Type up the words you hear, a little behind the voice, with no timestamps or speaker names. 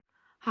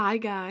Hi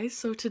guys,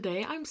 so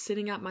today I'm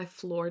sitting at my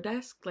floor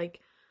desk, like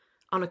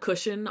on a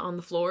cushion on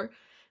the floor,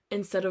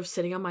 instead of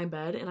sitting on my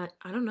bed, and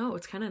I don't know,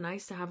 it's kind of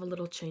nice to have a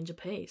little change of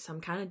pace. I'm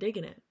kind of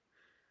digging it.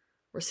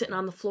 We're sitting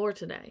on the floor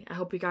today. I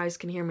hope you guys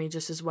can hear me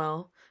just as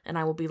well, and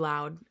I will be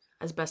loud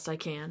as best I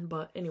can,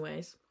 but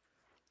anyways.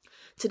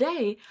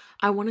 Today,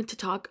 I wanted to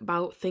talk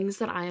about things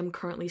that I am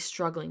currently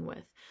struggling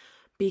with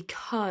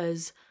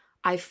because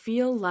I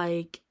feel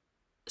like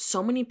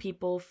so many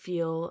people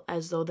feel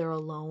as though they're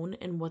alone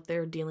in what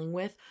they're dealing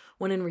with,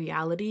 when in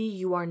reality,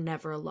 you are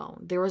never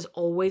alone. There is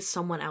always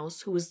someone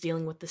else who is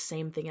dealing with the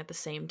same thing at the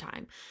same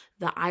time.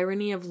 The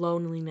irony of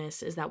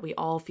loneliness is that we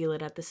all feel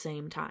it at the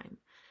same time.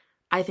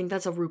 I think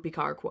that's a Rupi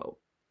Kaur quote.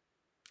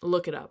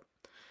 Look it up.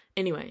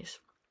 Anyways,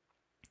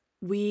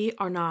 we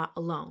are not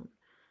alone.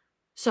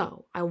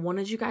 So, I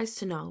wanted you guys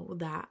to know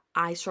that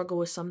I struggle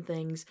with some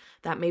things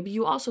that maybe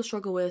you also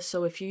struggle with.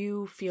 So, if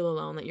you feel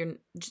alone, that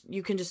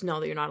you can just know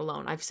that you're not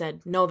alone. I've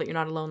said know that you're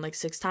not alone like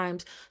 6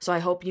 times, so I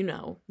hope you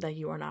know that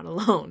you are not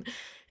alone.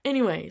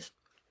 Anyways,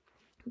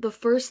 the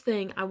first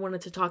thing I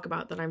wanted to talk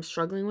about that I'm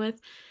struggling with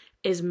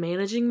is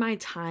managing my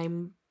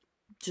time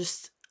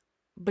just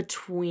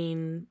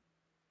between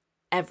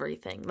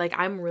everything. Like,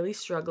 I'm really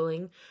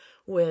struggling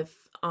with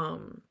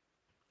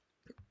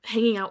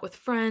hanging out with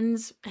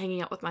friends,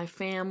 hanging out with my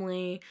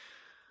family,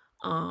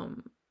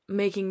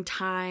 making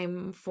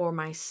time for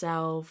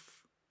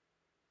myself.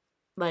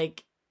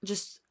 Like,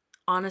 just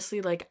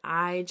honestly, like,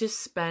 I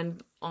just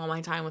spend all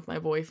my time with my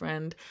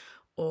boyfriend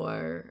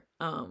or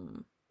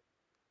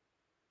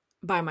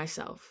by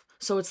myself.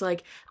 So it's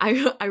like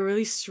I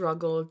really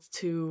struggle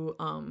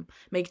to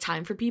make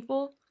time for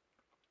people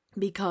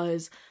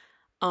because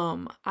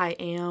I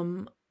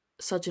am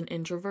such an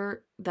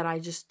introvert that I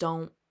just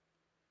don't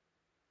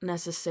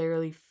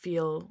necessarily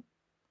feel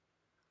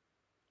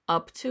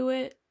up to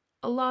it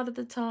a lot of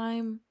the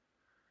time.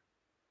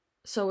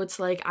 So it's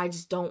like I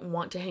just don't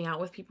want to hang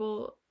out with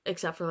people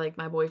except for like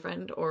my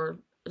boyfriend or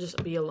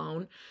just be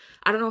alone.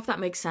 I don't know if that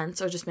makes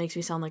sense or just makes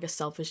me sound like a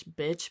selfish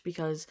bitch,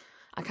 because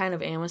I kind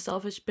of am a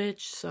selfish bitch,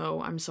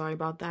 so I'm sorry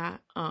about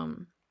that.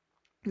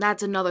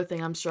 That's another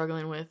thing I'm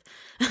struggling with.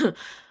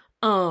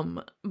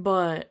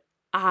 But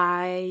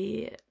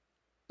I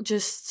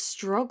just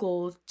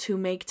struggle to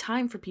make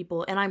time for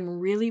people, and I'm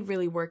really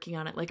working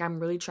on it. Like,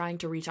 I'm really trying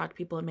to reach out to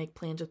people and make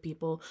plans with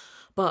people,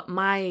 but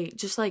my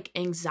just like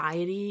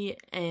anxiety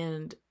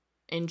and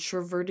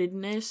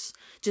introvertedness,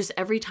 just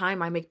every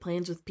time I make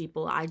plans with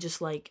people, I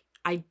just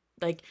I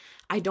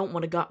don't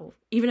want to go.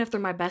 Even if they're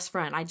my best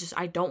friend,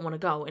 I don't want to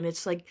go, and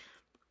it's like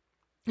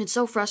it's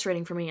so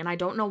frustrating for me, and I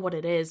don't know what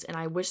it is, and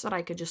I wish that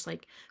I could just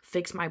like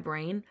fix my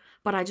brain,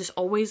 but I just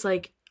always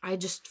I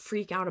just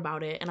freak out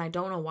about it, and I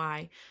don't know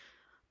why.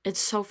 It's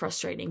so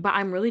frustrating, but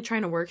I'm really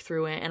trying to work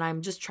through it, and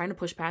I'm just trying to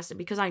push past it,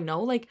 because I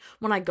know, like,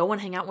 when I go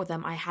and hang out with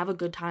them, I have a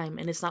good time,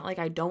 and it's not like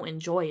I don't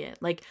enjoy it.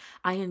 Like,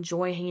 I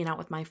enjoy hanging out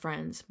with my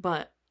friends,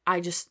 but I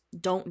just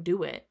don't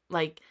do it.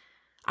 Like,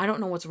 I don't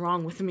know what's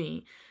wrong with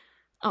me.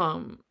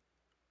 I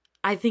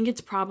think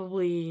it's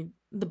probably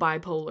the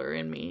bipolar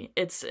in me.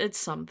 It's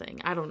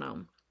something. I don't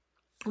know.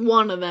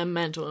 One of them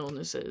mental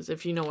illnesses,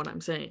 if you know what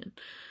I'm saying.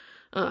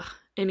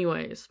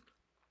 Anyways.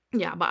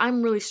 Yeah, but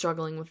I'm really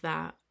struggling with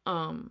that.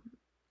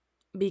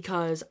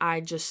 Because I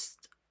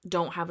just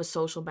don't have a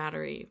social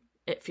battery,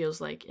 it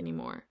feels like,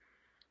 anymore.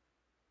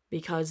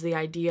 Because the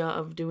idea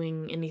of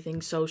doing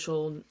anything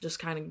social just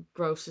kind of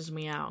grosses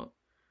me out.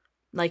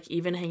 Like,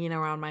 even hanging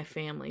around my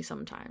family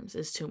sometimes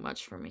is too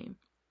much for me.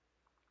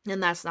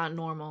 And that's not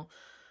normal.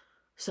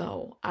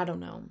 So, I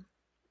don't know.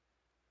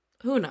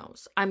 Who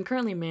knows? I'm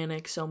currently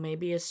manic, so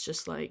maybe it's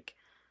just like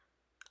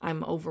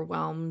I'm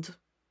overwhelmed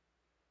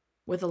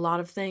with a lot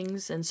of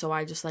things, and so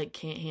I just like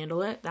can't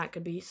handle it. That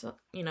could be,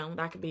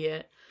 that could be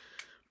it.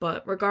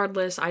 But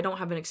regardless, I don't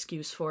have an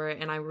excuse for it,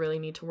 and I really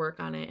need to work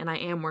on it, and I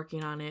am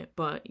working on it.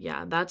 But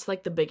yeah, that's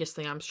like the biggest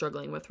thing I'm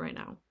struggling with right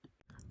now.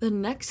 The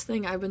next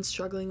thing I've been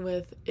struggling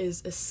with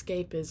is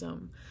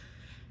escapism.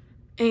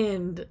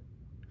 And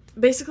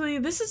basically,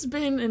 this has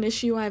been an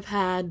issue I've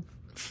had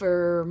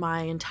for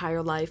my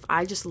entire life.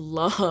 I just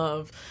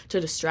love to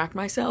distract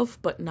myself,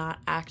 but not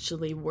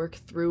actually work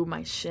through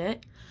my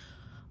shit.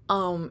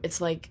 It's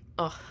like,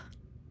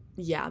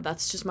 yeah,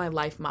 that's just my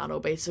life motto,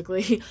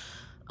 basically.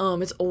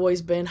 It's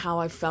always been how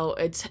I felt.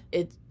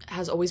 It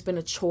has always been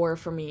a chore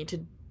for me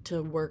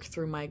to work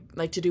through my,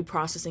 like, to do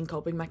processing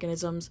coping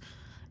mechanisms.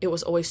 It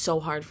was always so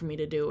hard for me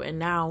to do, and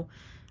now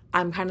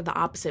I'm kind of the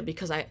opposite,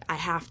 because I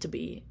have to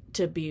be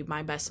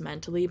my best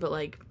mentally, but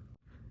like,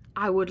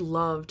 I would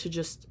love to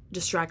just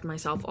distract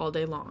myself all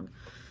day long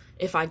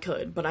if I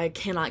could, but I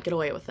cannot get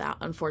away with that,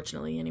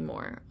 unfortunately,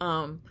 anymore.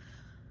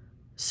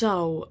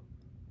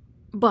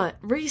 But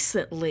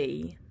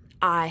recently,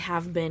 I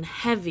have been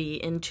heavy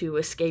into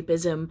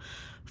escapism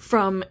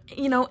from,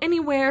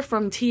 anywhere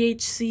from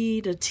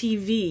THC to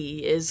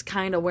TV is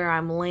kind of where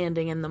I'm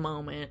landing in the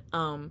moment.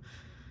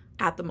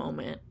 At the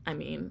moment, I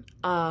mean.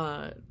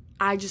 I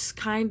just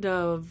kind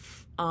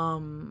of,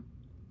 when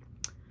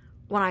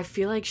I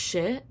feel like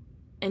shit,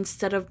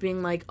 instead of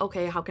being like,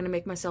 okay, how can I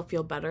make myself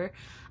feel better?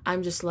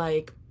 I'm just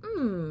like,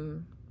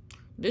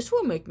 this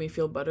will make me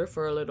feel better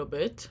for a little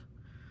bit.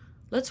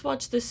 Let's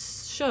watch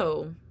this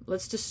show.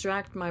 Let's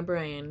distract my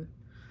brain.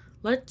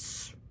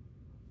 Let's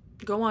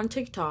go on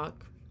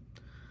TikTok.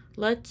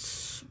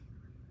 Let's,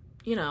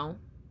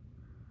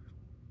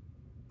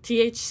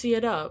 THC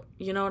it up.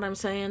 You know what I'm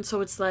saying?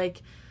 So it's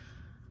like,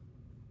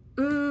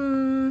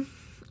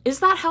 is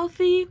that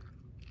healthy?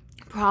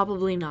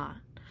 Probably not.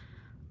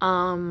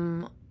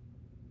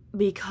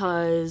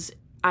 Because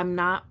I'm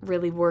not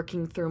really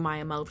working through my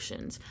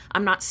emotions.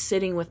 I'm not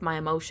sitting with my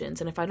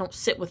emotions. And if I don't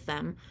sit with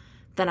them,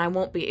 then I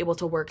won't be able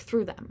to work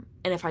through them.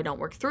 And if I don't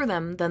work through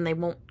them, then they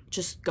won't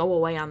just go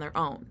away on their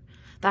own.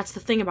 That's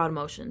the thing about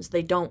emotions.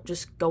 They don't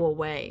just go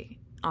away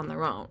on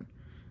their own.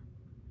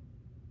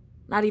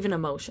 Not even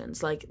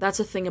emotions. Like, that's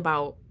the thing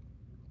about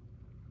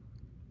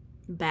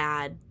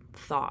bad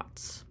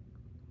thoughts.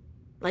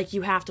 Like,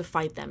 you have to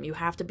fight them. You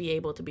have to be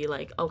able to be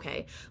like,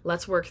 okay,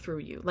 let's work through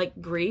you.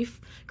 Like,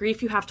 grief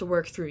you have to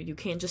work through. You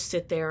can't just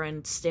sit there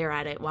and stare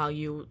at it while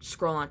you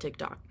scroll on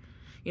TikTok.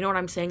 You know what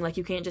I'm saying? Like,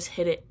 you can't just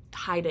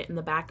hide it in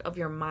the back of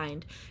your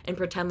mind and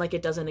pretend like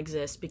it doesn't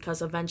exist,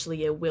 because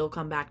eventually it will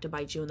come back to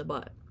bite you in the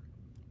butt.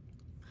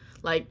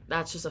 Like,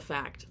 that's just a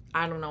fact.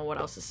 I don't know what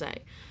else to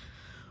say.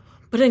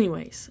 But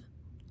anyways,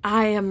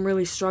 I am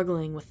really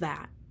struggling with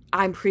that.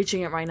 I'm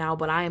preaching it right now,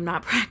 but I am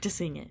not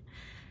practicing it.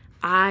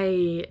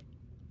 I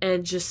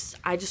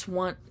just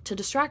want to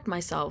distract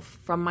myself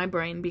from my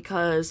brain,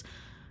 because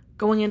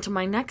going into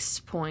my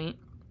next point,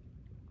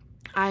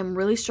 I'm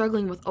really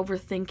struggling with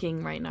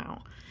overthinking right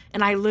now.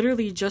 And I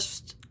literally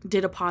just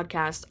did a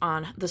podcast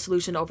on the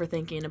solution to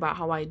overthinking, about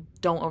how I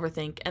don't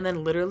overthink. And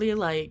then literally,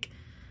 like,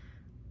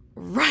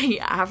 right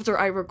after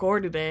I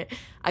recorded it,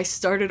 I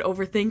started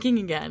overthinking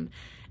again.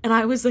 And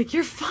I was like,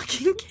 you're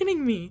fucking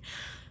kidding me.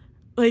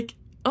 Like,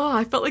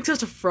 I felt like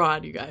such a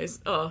fraud, you guys.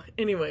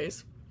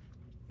 Anyways.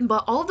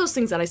 But all of those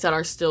things that I said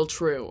are still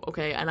true,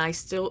 okay? And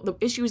the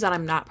issue is that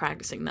I'm not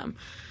practicing them.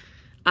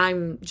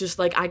 I'm just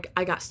like,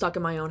 I got stuck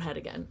in my own head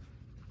again.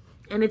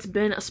 And it's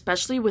been,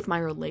 especially with my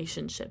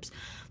relationships,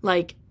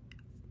 like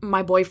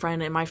my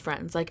boyfriend and my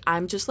friends, like,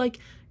 I'm just like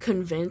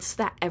convinced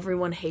that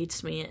everyone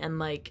hates me and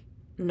like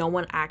no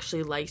one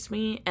actually likes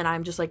me. And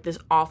I'm just like this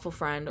awful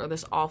friend or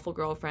this awful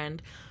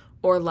girlfriend,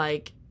 or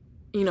like,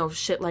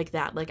 shit like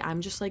that. Like,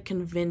 I'm just like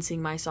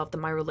convincing myself that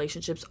my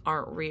relationships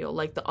aren't real.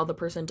 Like, the other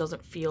person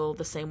doesn't feel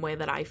the same way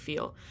that I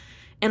feel.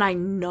 And I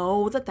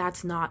know that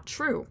that's not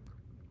true.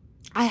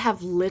 I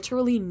have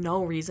literally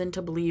no reason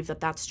to believe that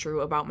that's true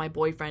about my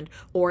boyfriend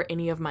or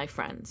any of my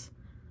friends.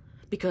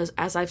 Because,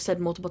 as I've said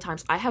multiple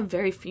times, I have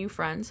very few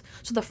friends.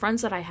 So the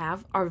friends that I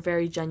have are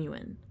very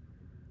genuine.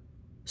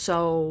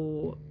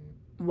 So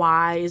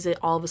why is it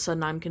all of a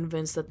sudden I'm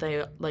convinced that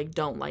they like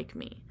don't like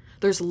me?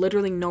 There's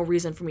literally no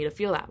reason for me to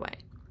feel that way.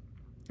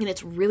 And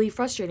it's really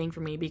frustrating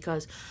for me,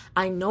 because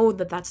I know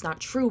that that's not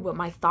true, but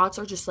my thoughts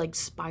are just like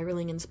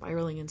spiraling and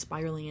spiraling and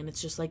spiraling. And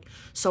it's just like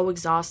so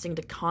exhausting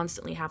to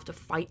constantly have to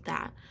fight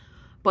that.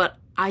 But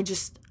I'm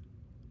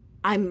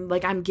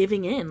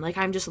giving in. Like,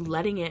 I'm just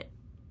letting it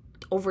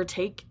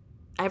overtake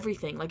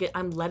everything. Like,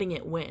 I'm letting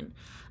it win.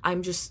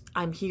 I'm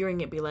hearing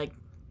it be like,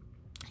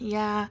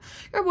 yeah,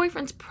 your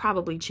boyfriend's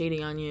probably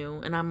cheating on you.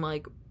 And I'm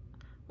like,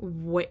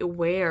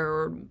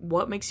 where?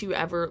 What makes you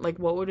ever, like,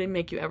 what would it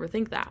make you ever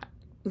think that?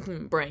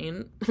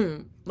 Brain.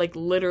 Like,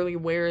 literally,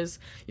 where is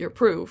your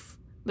proof?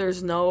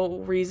 There's no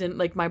reason.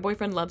 Like, my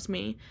boyfriend loves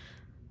me.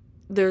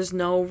 There's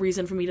no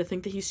reason for me to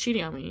think that he's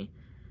cheating on me.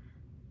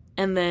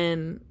 And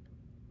then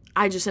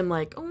I just am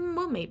like,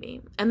 well,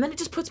 maybe. And then it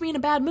just puts me in a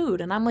bad mood.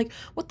 And I'm like,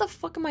 what the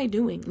fuck am I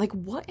doing? Like,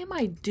 what am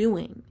I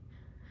doing?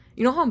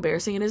 You know how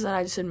embarrassing it is that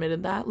I just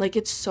admitted that? Like,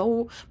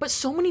 but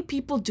so many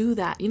people do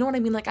that. You know what I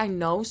mean? Like, I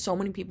know so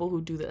many people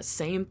who do the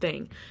same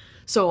thing.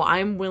 So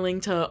I'm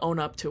willing to own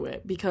up to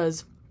it,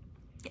 because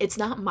it's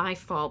not my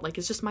fault. Like,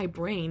 it's just my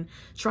brain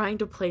trying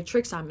to play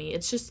tricks on me.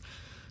 It's just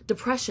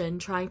depression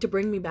trying to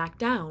bring me back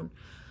down.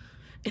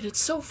 And it's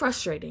so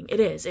frustrating. It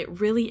is. It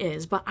really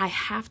is. But I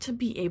have to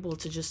be able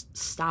to just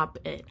stop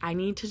it. I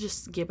need to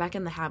just get back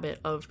in the habit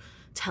of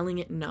telling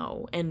it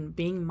no, and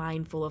being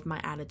mindful of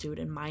my attitude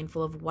and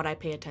mindful of what I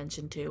pay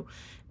attention to,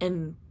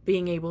 and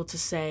being able to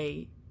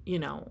say,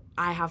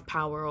 I have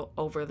power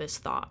over this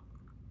thought.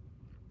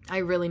 I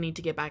really need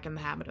to get back in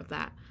the habit of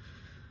that.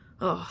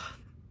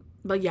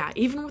 But yeah,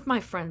 even with my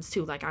friends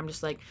too, like, I'm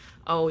just like,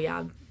 oh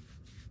yeah,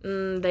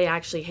 they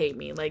actually hate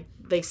me. Like,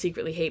 they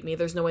secretly hate me.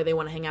 There's no way they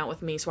want to hang out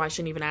with me, so I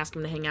shouldn't even ask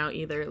them to hang out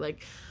either.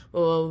 Like,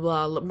 blah,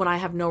 blah, blah. When I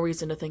have no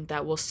reason to think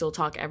that, we'll still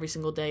talk every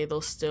single day.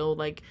 They'll still,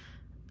 like,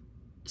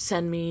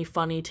 send me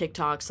funny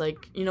TikToks.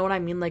 Like, you know what I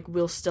mean? Like,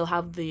 we'll still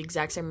have the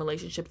exact same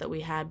relationship that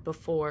we had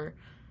before.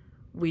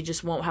 We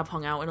just won't have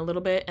hung out in a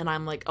little bit. And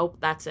I'm like, oh,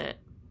 that's it.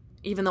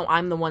 Even though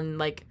I'm the one,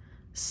 like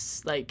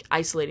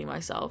isolating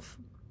myself.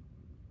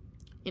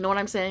 You know what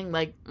I'm saying?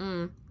 Like,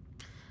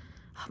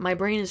 my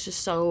brain is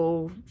just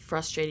so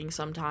frustrating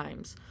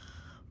sometimes.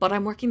 But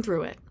I'm working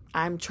through it.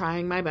 I'm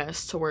trying my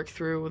best to work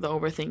through the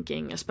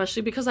overthinking,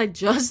 especially because I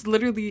just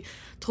literally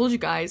told you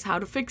guys how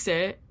to fix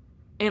it.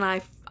 And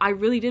I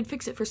really did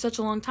fix it for such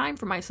a long time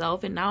for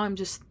myself. And now I'm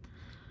just,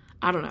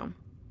 I don't know.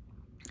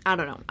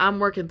 I'm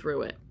working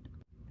through it.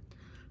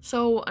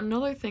 So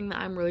another thing that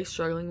I'm really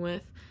struggling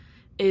with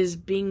is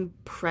being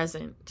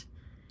present.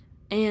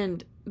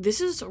 And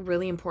this is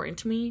really important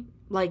to me.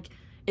 Like,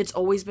 it's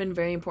always been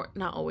very important,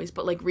 not always,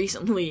 but like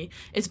recently,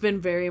 it's been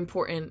very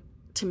important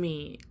to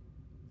me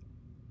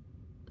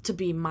to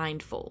be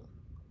mindful.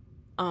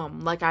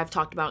 Like I've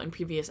talked about in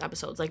previous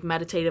episodes, like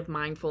meditative,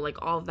 mindful,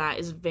 like all of that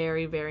is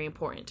very, very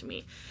important to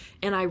me.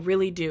 And I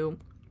really do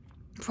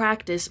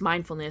practice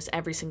mindfulness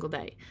every single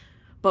day.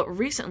 But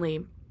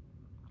recently,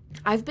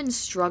 I've been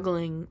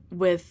struggling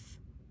with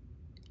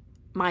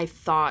my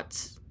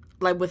thoughts,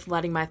 like with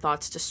letting my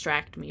thoughts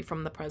distract me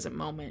from the present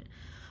moment,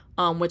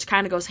 which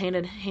kind of goes hand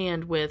in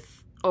hand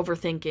with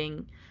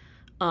overthinking.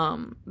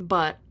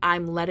 But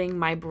I'm letting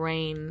my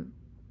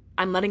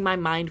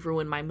mind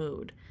ruin my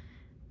mood.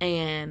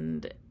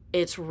 And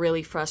it's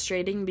really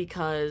frustrating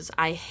because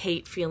I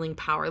hate feeling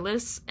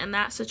powerless in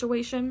that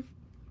situation.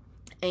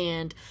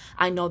 And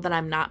I know that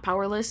I'm not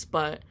powerless,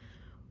 but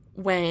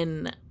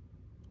when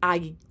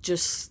I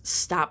just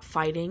stop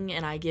fighting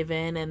and I give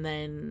in and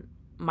then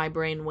my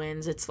brain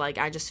wins, it's like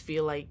I just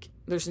feel like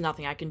there's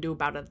nothing I can do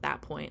about it at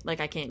that point. Like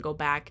I can't go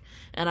back,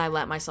 and I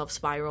let myself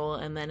spiral,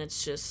 and then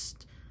it's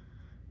just,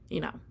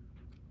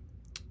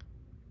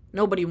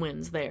 nobody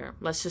wins there.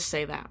 Let's just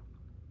say that.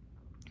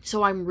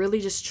 So I'm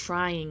really just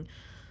trying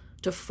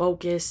to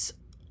focus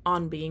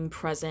on being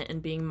present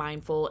and being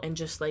mindful and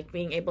just like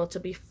being able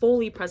to be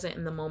fully present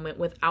in the moment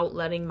without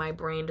letting my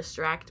brain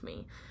distract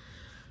me.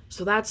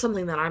 So that's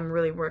something that I'm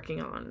really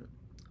working on,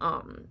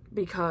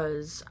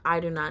 because I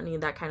do not need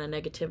that kind of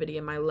negativity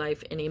in my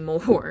life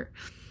anymore.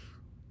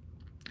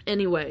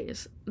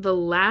 Anyways, the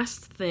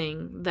last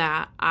thing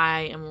that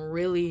I am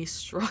really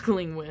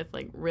struggling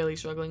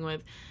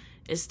with,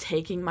 is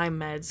taking my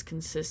meds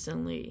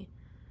consistently.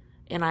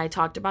 And I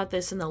talked about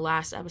this in the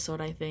last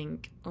episode, I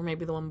think, or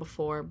maybe the one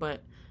before,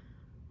 but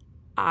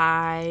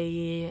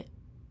I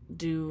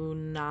do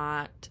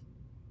not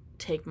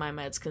take my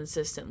meds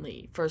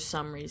consistently for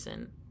some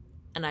reason.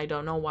 And I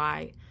don't know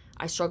why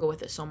I struggle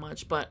with it so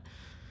much, but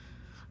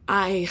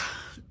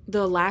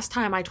the last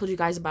time I told you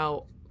guys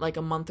about, like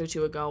a month or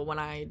two ago, when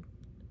I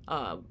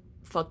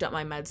fucked up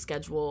my med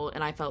schedule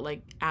and I felt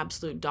like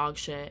absolute dog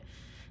shit.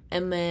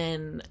 And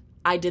then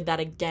I did that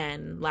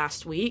again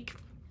last week.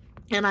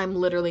 And I'm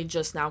literally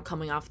just now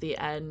coming off the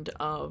end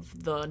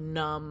of the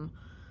numb,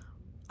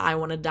 I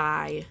want to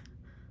die,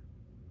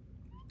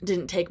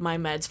 didn't take my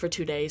meds for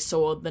 2 days,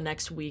 so the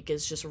next week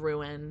is just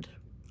ruined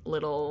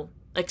little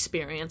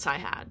experience I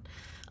had.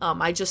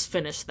 I just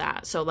finished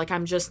that, so like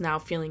I'm just now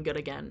feeling good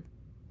again.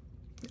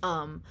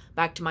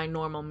 Back to my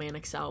normal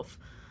manic self.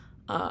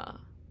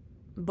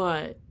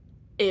 But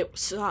it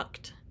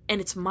sucked.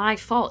 And it's my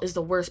fault is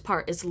the worst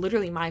part. It's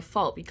literally my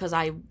fault because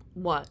I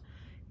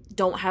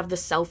don't have the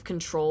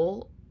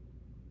self-control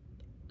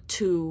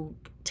to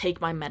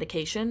take my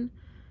medication,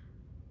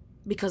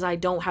 because I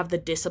don't have the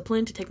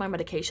discipline to take my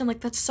medication. Like,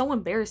 that's so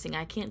embarrassing.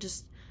 I can't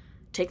just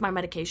take my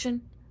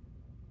medication.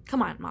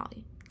 Come on,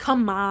 Molly.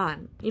 Come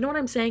on. You know what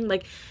I'm saying?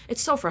 Like,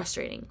 it's so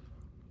frustrating.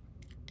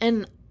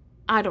 And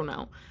I don't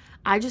know.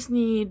 I just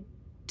need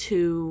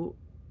to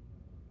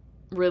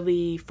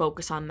really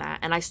focus on that.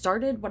 And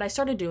what I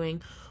started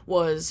doing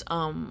was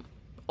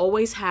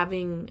always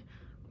having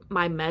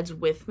my meds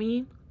with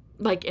me,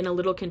 like in a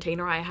little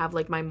container. I have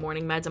like my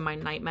morning meds and my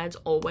night meds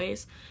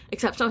always,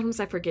 except sometimes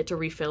I forget to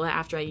refill it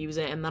after I use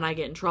it, and then I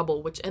get in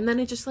trouble, and then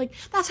it just like,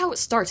 that's how it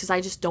starts, is I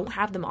just don't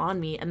have them on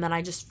me, and then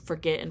I just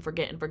forget.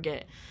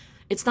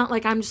 It's not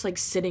like I'm just like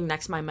sitting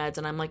next to my meds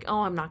and I'm like,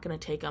 oh, I'm not gonna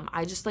take them.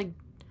 I just like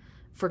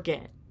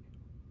forget.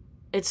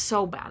 It's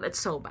so bad.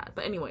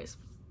 But anyways,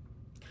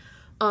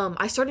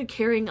 I started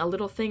carrying a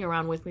little thing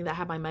around with me that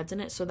had my meds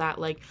in it, so that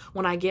like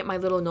when I get my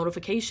little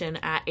notification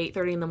at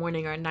 8:30 in the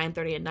morning or at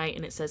 9:30 at night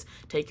and it says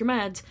take your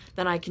meds,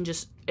 then I can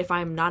just, if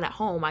I'm not at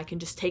home, I can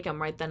just take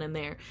them right then and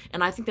there.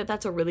 And I think that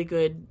that's a really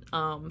good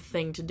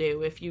thing to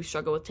do if you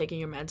struggle with taking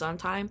your meds on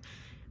time,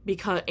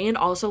 and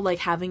also like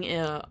having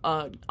a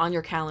on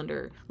your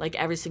calendar, like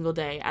every single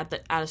day at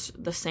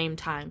the same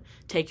time,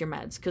 take your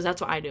meds, because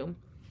that's what I do,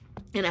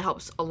 and it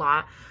helps a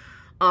lot.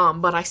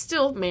 But I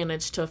still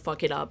manage to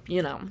fuck it up,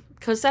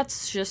 because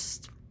it's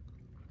just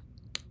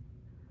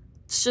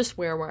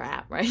where we're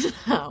at right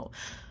now.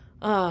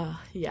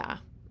 Yeah.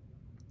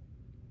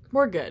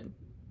 We're good.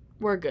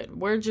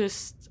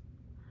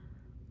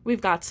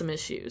 We've got some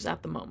issues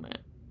at the moment,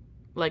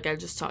 like I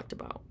just talked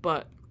about.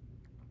 But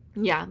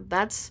yeah,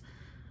 that's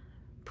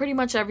pretty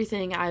much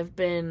everything I've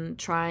been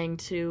trying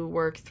to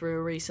work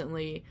through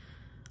recently.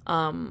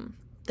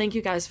 Thank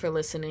you guys for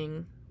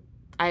listening.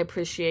 I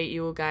appreciate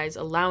you guys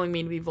allowing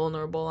me to be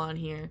vulnerable on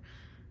here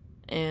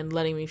and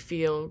letting me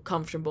feel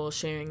comfortable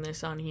sharing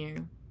this on here.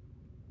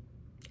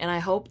 And I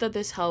hope that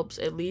this helps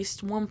at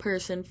least one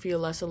person feel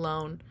less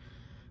alone,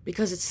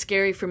 because it's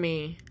scary for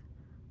me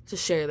to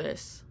share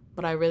this,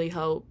 but I really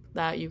hope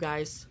that you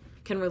guys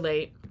can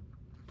relate,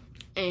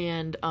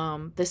 and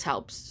this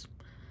helps.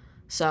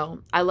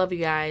 So I love you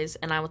guys,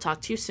 and I will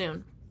talk to you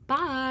soon.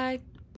 Bye.